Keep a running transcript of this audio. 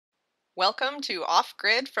Welcome to Off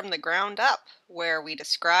Grid from the Ground Up, where we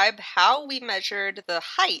describe how we measured the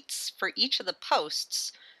heights for each of the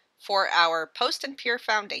posts for our post and pier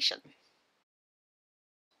foundation.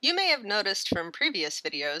 You may have noticed from previous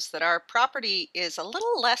videos that our property is a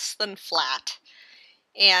little less than flat.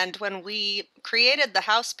 And when we created the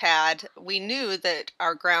house pad, we knew that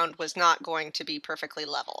our ground was not going to be perfectly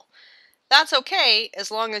level. That's okay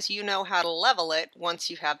as long as you know how to level it once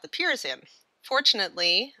you have the piers in.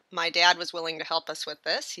 Fortunately, my dad was willing to help us with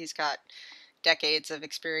this. He's got decades of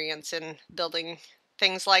experience in building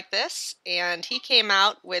things like this, and he came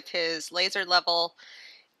out with his laser level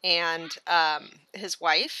and his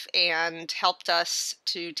wife and helped us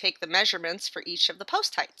to take the measurements for each of the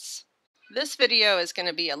post heights. This video is going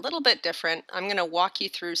to be a little bit different. I'm going to walk you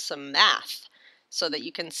through some math so that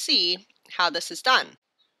you can see how this is done.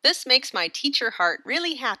 This makes my teacher heart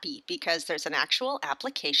really happy because there's an actual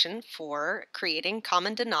application for creating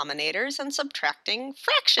common denominators and subtracting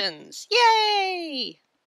fractions. Yay!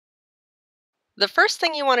 The first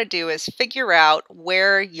thing you want to do is figure out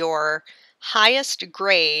where your highest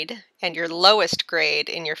grade and your lowest grade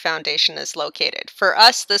in your foundation is located. For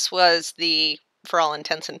us, this was for all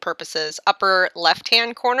intents and purposes, upper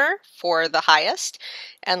left-hand corner for the highest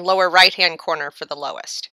and lower right-hand corner for the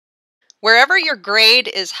lowest. Wherever your grade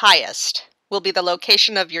is highest will be the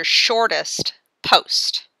location of your shortest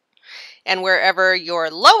post. And wherever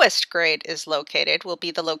your lowest grade is located will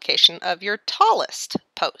be the location of your tallest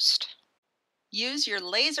post. Use your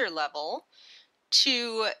laser level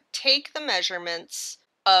to take the measurements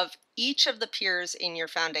of each of the piers in your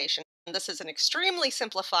foundation. This is an extremely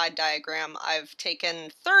simplified diagram. I've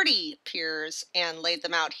taken 30 piers and laid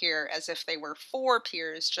them out here as if they were 4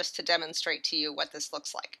 piers just to demonstrate to you what this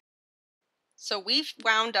looks like. So we've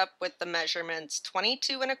wound up with the measurements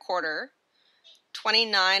 22 1/4,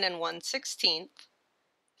 29 1/16,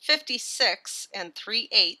 56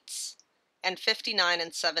 3/8, and 59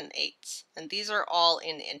 7/8. And these are all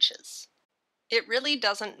in inches. It really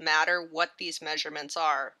doesn't matter what these measurements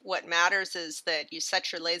are. What matters is that you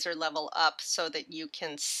set your laser level up so that you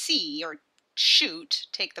can see or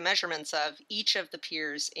take the measurements of each of the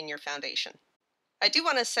piers in your foundation. I do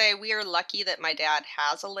want to say we are lucky that my dad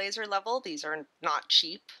has a laser level. These are not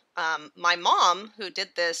cheap. My mom, who did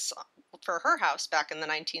this for her house back in the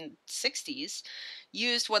 1960s,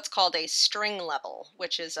 used what's called a string level,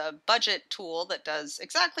 which is a budget tool that does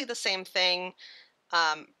exactly the same thing,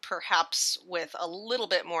 perhaps with a little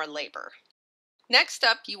bit more labor. Next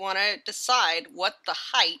up, you want to decide what the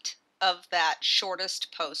height of that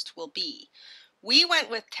shortest post will be. We went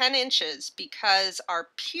with 10 inches because our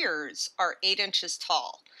piers are 8 inches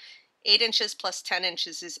tall. 8 inches plus 10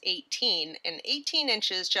 inches is 18, and 18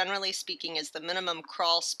 inches, generally speaking, is the minimum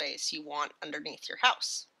crawl space you want underneath your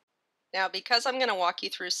house. Now, because I'm going to walk you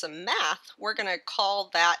through some math, we're going to call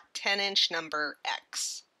that 10-inch number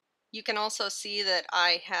X. You can also see that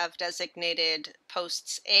I have designated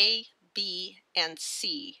posts A, B, and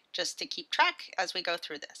C just to keep track as we go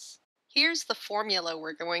through this. Here's the formula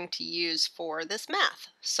we're going to use for this math.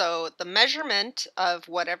 So the measurement of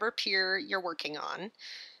whatever pier you're working on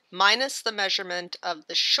minus the measurement of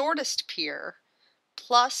the shortest pier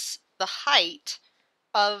plus the height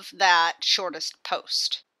of that shortest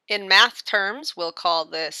post. In math terms, we'll call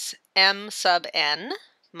this m sub n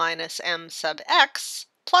minus m sub x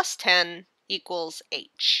plus 10 equals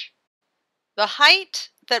h. The height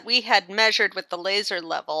that we had measured with the laser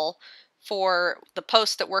level for the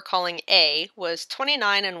post that we're calling A was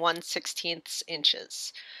 29 1/16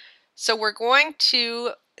 inches. So we're going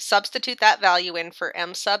to substitute that value in for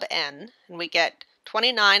m sub n, and we get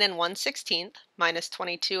 29 1/16 minus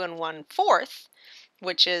 22 1/4,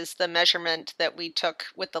 which is the measurement that we took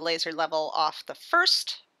with the laser level off the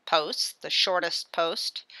first post, the shortest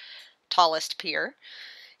post, tallest pier.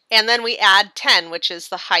 And then we add 10, which is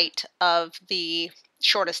the height of the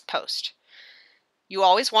shortest post. You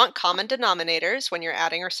always want common denominators when you're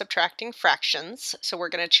adding or subtracting fractions, so we're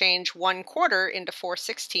going to change 1/4 into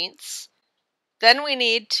 4/16. Then we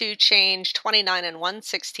need to change 29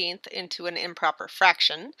 1/16 into an improper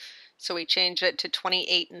fraction, so we change it to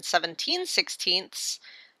 28 17/16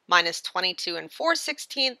 minus 22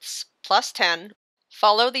 4/16 plus 10.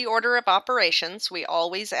 Follow the order of operations. We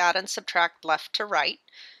always add and subtract left to right,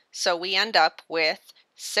 so we end up with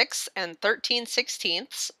 6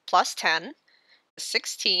 13/16 plus 10,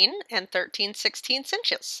 16 13/16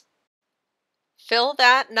 inches. Fill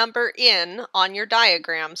that number in on your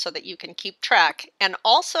diagram so that you can keep track, and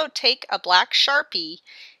also take a black Sharpie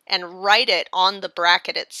and write it on the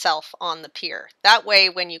bracket itself on the pier. That way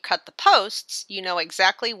when you cut the posts, you know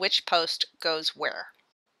exactly which post goes where.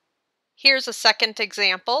 Here's a second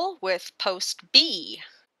example with post B.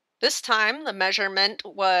 This time the measurement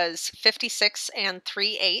was 56 and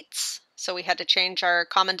 3/8, so we had to change our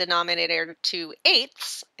common denominator to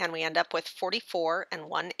eighths, and we end up with 44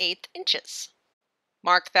 and 1/8 inches.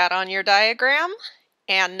 Mark that on your diagram.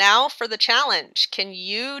 And now for the challenge. Can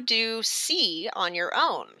you do C on your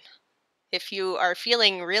own? If you are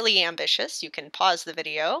feeling really ambitious, you can pause the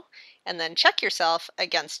video and then check yourself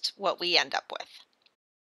against what we end up with.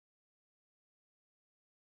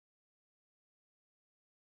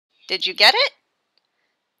 Did you get it?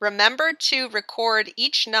 Remember to record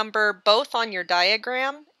each number both on your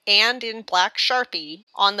diagram and in black Sharpie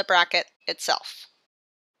on the bracket itself.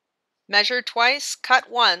 Measure twice, cut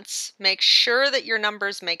once. Make sure that your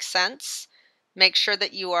numbers make sense. Make sure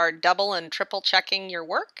that you are double and triple checking your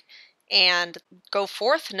work, and go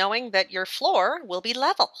forth knowing that your floor will be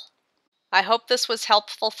level. I hope this was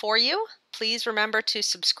helpful for you. Please remember to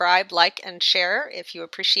subscribe, like, and share if you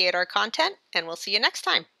appreciate our content, and we'll see you next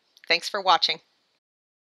time. Thanks for watching.